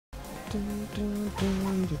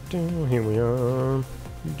Here we are.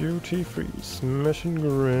 Duty free smash and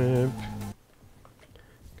grab.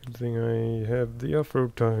 Good thing I have the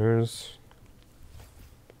off-road tires.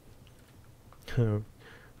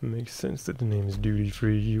 Makes sense that the name is duty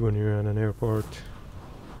free when you're at an airport.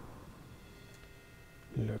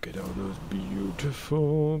 Look at all those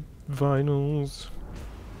beautiful vinyls.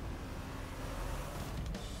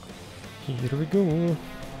 Here we go.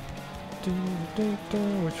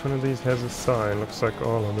 Which one of these has a sign? Looks like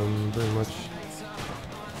all of them, pretty much.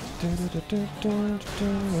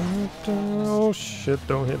 Oh shit,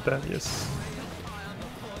 don't hit that, yes.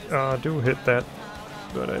 Do hit that,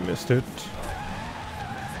 but I missed it.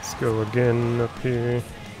 Let's go again up here.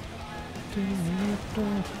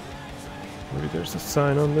 Maybe there's a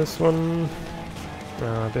sign on this one.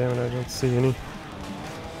 Ah, damn it, I don't see any.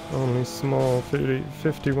 Only small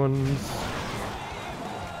 50 ones.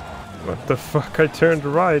 What the fuck? I turned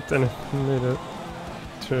right and it made it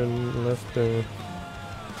turn left there.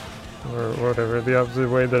 Or whatever, the opposite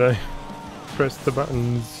way that I pressed the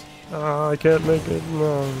buttons. Ah, I can't make it.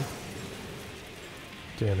 No.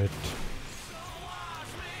 Damn it.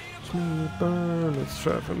 Let's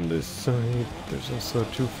try from this side. There's also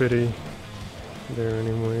 250 there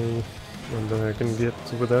anyway. One that I can get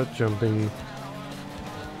without jumping.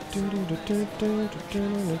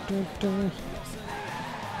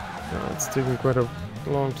 It's taking quite a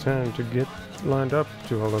long time to get lined up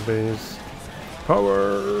to all of these.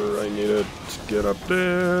 Power! I need it! Get up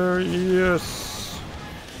there! Yes!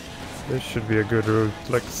 This should be a good route,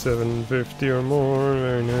 like 750 or more.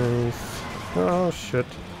 Very nice. Oh shit.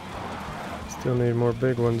 Still need more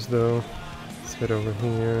big ones though. Let's head over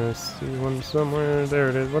here. See one somewhere. There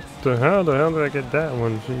it is. What the hell? The hell did I get that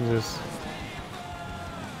one? Jesus.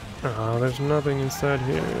 Oh, there's nothing inside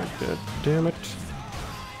here. God damn it.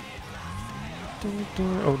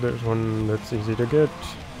 Oh, there's one that's easy to get.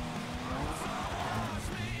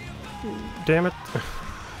 Damn it. I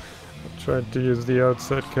tried to use the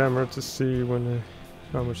outside camera to see when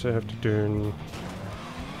how much I have to turn.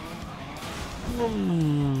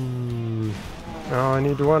 Oh, I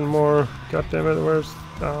need one more. God damn it, where's...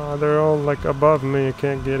 Ah, they're all like above me. I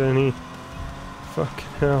can't get any. Fuck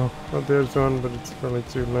hell. Oh, there's one, but it's probably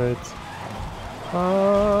too late.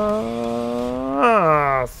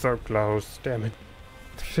 Ah, so close. Damn it.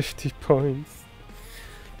 50 points.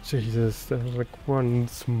 Jesus, that was like one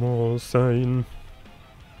small sign.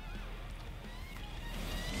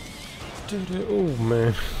 Oh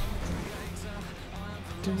man.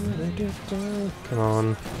 Come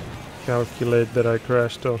on. Calculate that I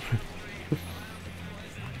crashed already.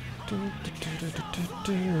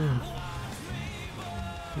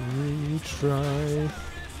 Retry.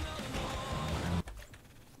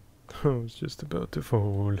 I was just about to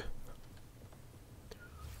fall.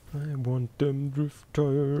 I want them drift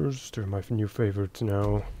tires. They're my new favorites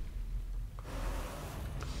now.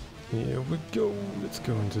 Here we go. Let's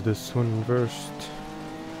go into this one first.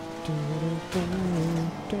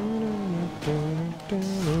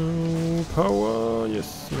 Power.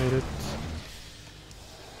 Yes, made it.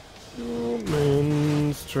 Oh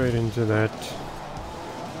man, straight into that.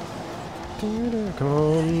 Come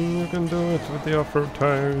on, you can do it with the off-road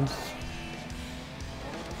tires.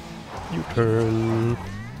 U-turn.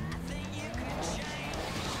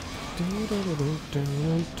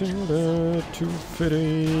 250.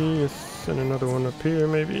 Yes, and another one up here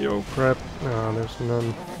maybe. Oh crap. Ah, there's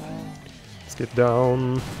none. Let's get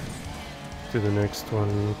down to the next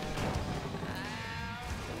one.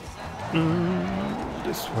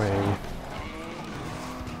 This way.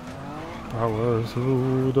 Power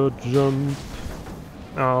through the jump.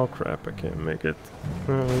 Oh crap, I can't make it.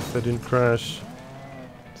 Well, at least I didn't crash.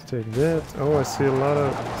 Let's take that. Oh, I see a lot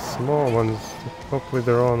of small ones. Hopefully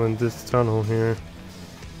they're all in this tunnel here.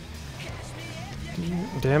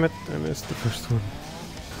 Damn it, I missed the first one.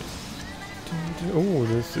 Oh,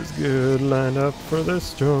 this is good. Lined up for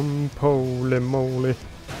this jump. Holy moly.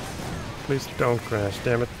 Please don't crash,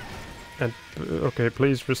 damn it. And, okay,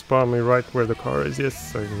 please respawn me right where the car is.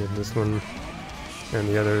 Yes, I can get this one. And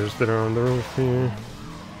the others that are on the roof here.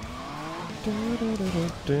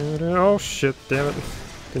 Oh shit, damn it.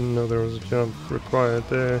 Didn't know there was a jump required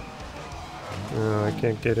there. I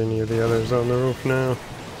can't get any of the others on the roof now.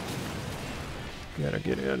 Gotta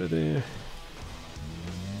get out of there.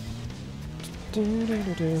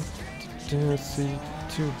 I see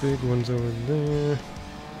two big ones over there.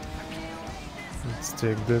 Let's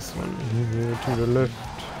take this one here to the left.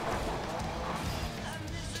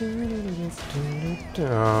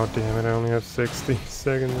 Oh damn it, I only have 60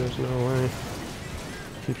 seconds, there's no way.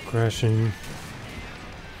 Keep crashing.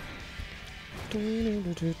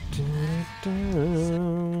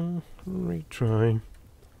 Retry.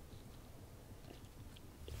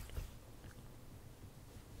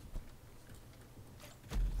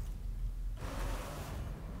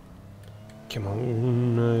 Come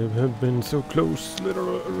on, I have been so close,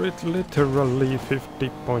 literally 50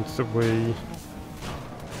 points away.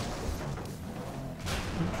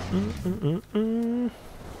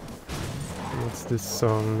 What's this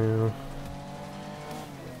song now?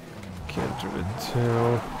 Can't really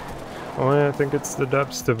tell. Oh yeah, I think it's the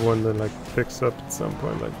dubstep one that like picks up at some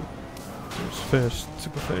point, like it's fast,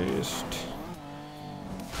 super fast.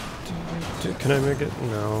 Can I make it?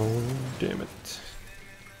 No, damn it.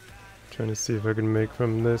 Trying to see if I can make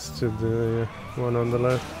from this to the one on the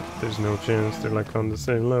left. There's no chance, they're like on the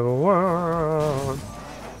same level. Wow.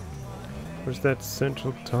 Where's that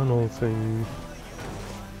central tunnel thing?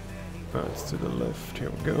 Oh, it's to the left, here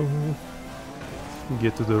we go.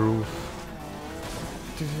 Get to the roof.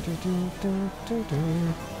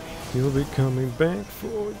 He'll be coming back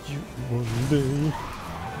for you one day.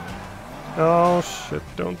 Oh shit,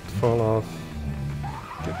 don't fall off.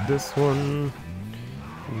 Get this one.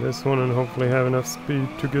 This one, and hopefully have enough speed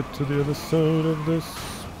to get to the other side of this.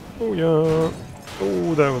 Oh yeah.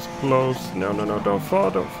 Oh, that was close. No, no, no, don't fall,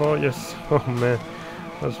 don't fall. Yes. Oh man.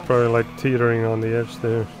 I was probably like teetering on the edge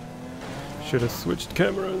there. Should have switched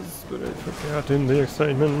cameras, but I forgot in the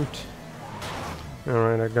excitement.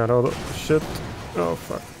 Alright, I got all the shit. Oh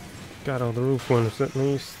fuck. Got all the roof ones at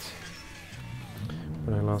least.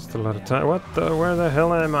 But I lost a lot of time. What the? Where the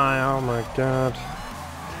hell am I? Oh my god.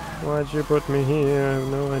 Why'd you put me here? I have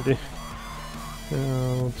no idea.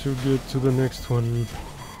 Oh, too good to the next one.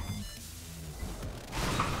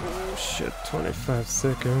 Oh shit, 25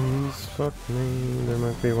 seconds. Fuck me. There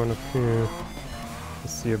might be one up here. I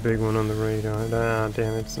see a big one on the radar. Ah,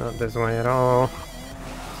 damn, it's not this way at all.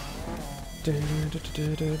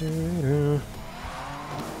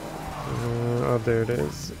 Oh, there it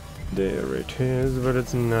is. There it is, but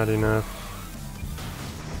it's not enough.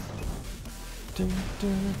 Can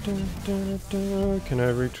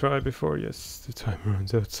I retry before? Yes, the time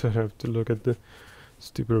runs out, so I have to look at the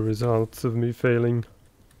stupid results of me failing.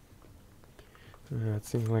 It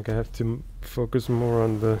seems like I have to focus more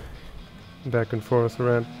on the back and forth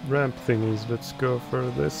ramp thingies. Let's go for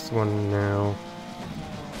this one now.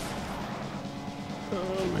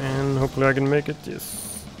 Oh man, hopefully I can make it.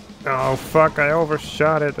 Yes. Oh fuck, I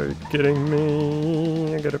overshot it. Are you kidding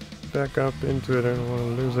me? I gotta back up into it. I don't want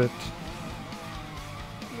to lose it.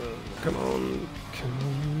 Come on, come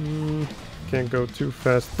on. Can't go too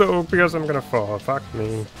fast though, because I'm gonna fall. Fuck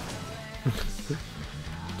me.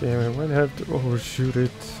 Damn it, I might have to overshoot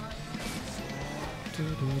it.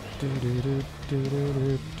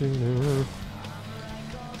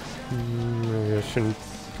 Maybe I shouldn't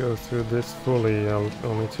go through this fully. I'll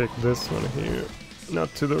only take this one here.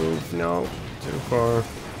 Not to the roof, no. Too far.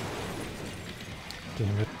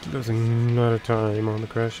 Damn it, losing a lot of time on the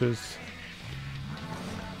crashes.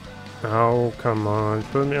 Oh, come on.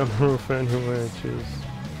 Put me on the roof anyway, jeez.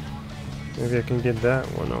 Maybe I can get that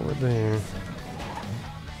one over there.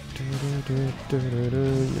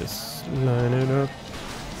 Yes, line it up.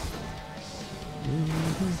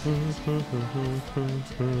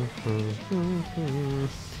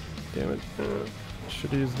 Damn it.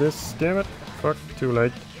 Should use this. Damn it. Fuck, too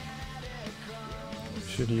late.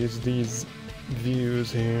 Should use these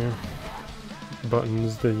views here.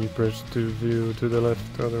 Buttons that you press to view to the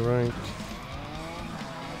left or the right.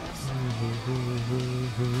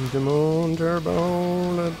 Come on,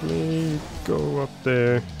 turbo, let me go up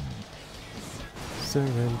there.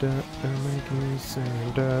 Surrender, make me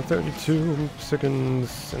surrender. 32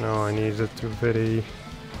 seconds. No, I need it 250.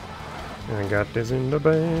 I got this in the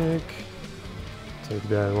bag. Take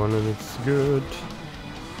that one and it's good.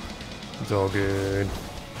 It's all good.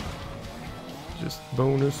 Just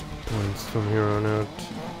bonus points from here on out.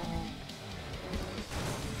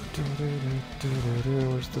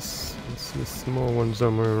 Where's this? It's this small one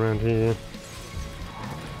somewhere around here.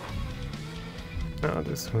 Ah,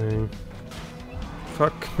 this way.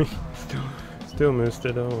 Fuck me. Still missed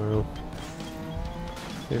it. Oh well.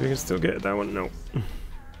 Maybe I can still get that one. No.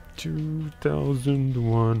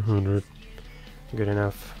 2,100. Good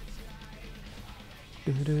enough.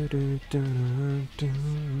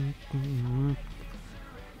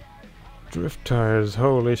 Drift tires,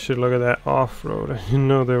 holy shit, look at that off-road. I didn't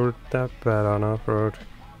know they were that bad on off-road.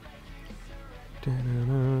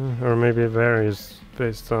 Or maybe it varies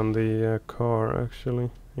based on the car, actually.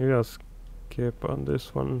 Maybe I'll skip on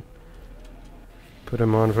this one. Put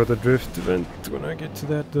them on for the drift event when I get to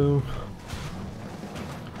that, though.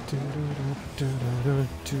 To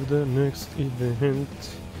the next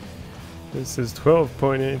event. This is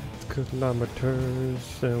 12.8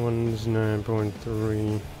 kilometers. That one's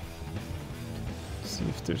 9.3. See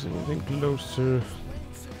if there's anything closer.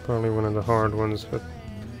 Probably one of the hard ones, but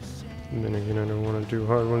then again, I don't want to do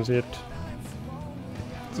hard ones yet.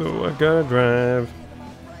 So I gotta drive.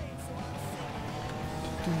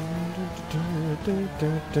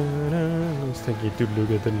 Let's take you to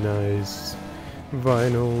look at the nice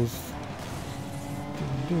vinyls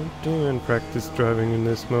and practice driving in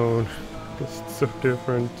this mode. It's so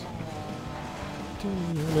different.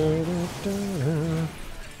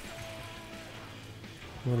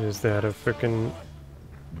 What is that? A frickin'...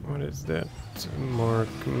 What is that? Mark,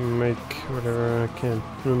 make, whatever, I can't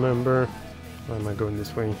remember. Why am I going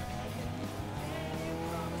this way?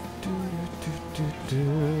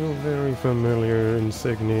 Very familiar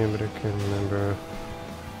insignia, but I can't remember.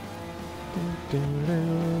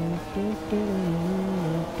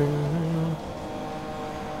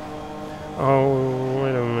 Oh,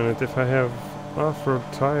 wait a minute. If I have off-road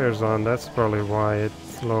tires on, that's probably why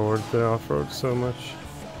it's lowered the off-road so much.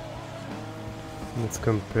 Let's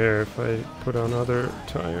compare if I put on other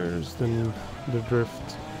tires than the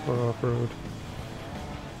drift or off-road.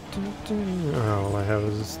 Oh, all I have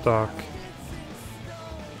is a stock.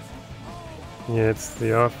 Yeah, it's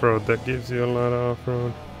the off-road that gives you a lot of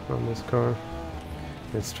off-road on this car.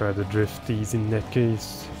 Let's try the drifties in that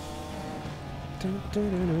case.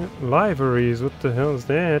 Liveries, what the hell is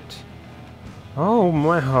that? Oh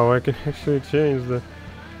wow, I can actually change the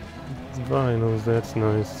vinyls, that's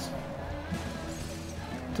nice.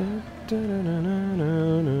 A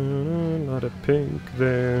lot of pink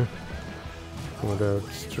there. What about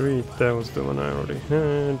street? That was the one I already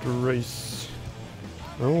had. Race.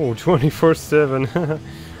 Oh, 24/7.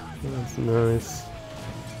 That's nice.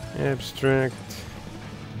 Abstract.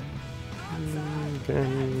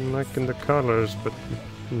 I'm liking the colors, but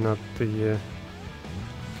not the...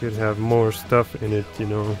 could have more stuff in it, you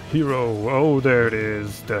know. Hero. Oh, there it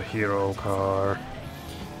is. The hero car.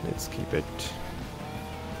 Let's keep it.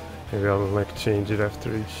 Maybe I'll like change it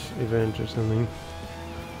after each event or something.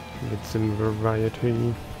 Get some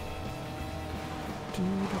variety.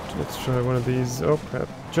 Let's try one of these. Oh crap.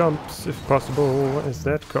 Jumps if possible. What is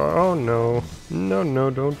that car? Oh no. No, no,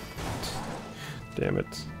 don't. Damn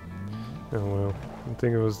it. Oh well. I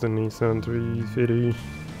think it was the Nissan 350.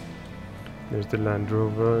 There's the Land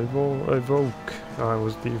Rover Evoque. Ah, it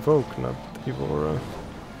was the Evoque, not the Evora.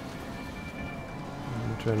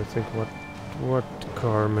 I'm trying to think what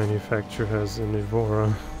car manufacturer has an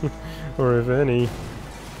Evora. Or if any,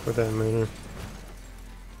 for that matter.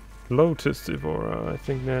 Lotus Evora, I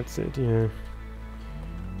think that's it, yeah.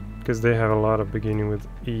 Because they have a lot of beginning with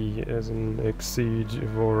E, as in Exige,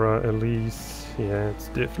 Evora, Elise. Yeah, it's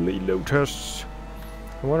definitely Lotus.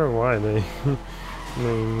 I wonder why they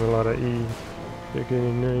name a lot of E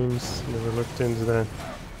beginning names. Never looked into that.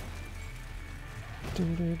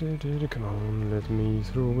 Come on, let me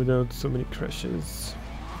through without so many crashes.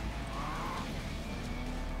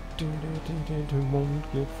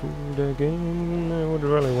 Won't get fooled again. I would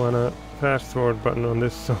really want a fast forward button on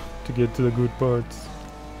this song to get to the good parts.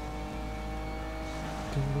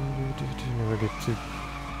 Never get to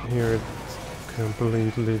hear it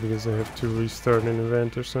completely because I have to restart an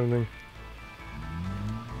event or something.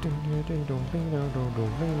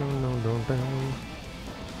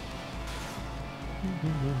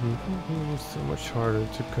 So much harder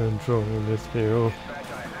to control in this hill.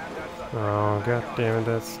 Oh god damn it,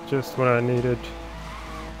 that's just what I needed.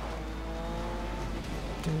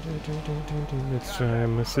 Let's try a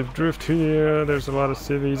massive drift here. There's a lot of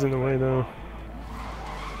civvies in the way though.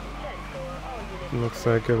 Looks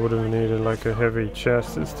like I would have needed like a heavy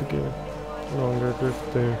chassis to get a longer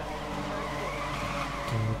drift there.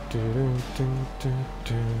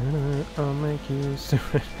 I'll make you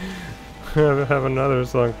I have another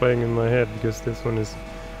song playing in my head because this one is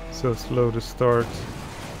so slow to start.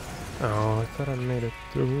 Oh, I thought I made it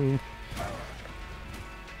through.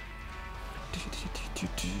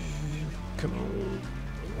 Come on.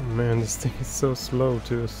 Oh man, this thing is so slow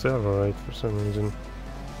to accelerate for some reason.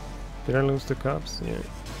 Did I lose the cops? Yeah.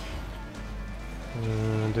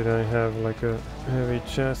 Did I have like a heavy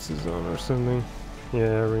chassis on or something?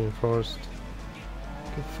 Yeah, reinforced.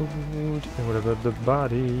 Good food. And what about the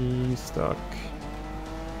body stock?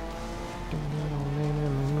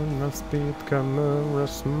 Speed camera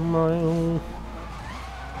smile.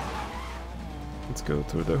 Let's go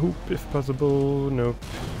through the hoop if possible. Nope.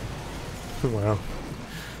 Wow.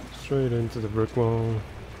 Straight into the brick wall.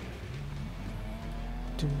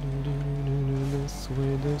 This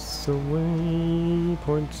way, this way.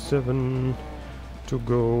 0.7 to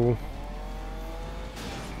go.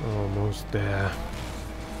 Almost there.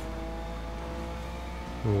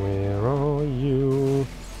 Where are you?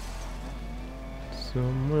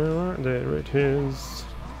 Somewhere. There it is.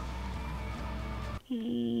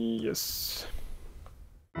 Yes.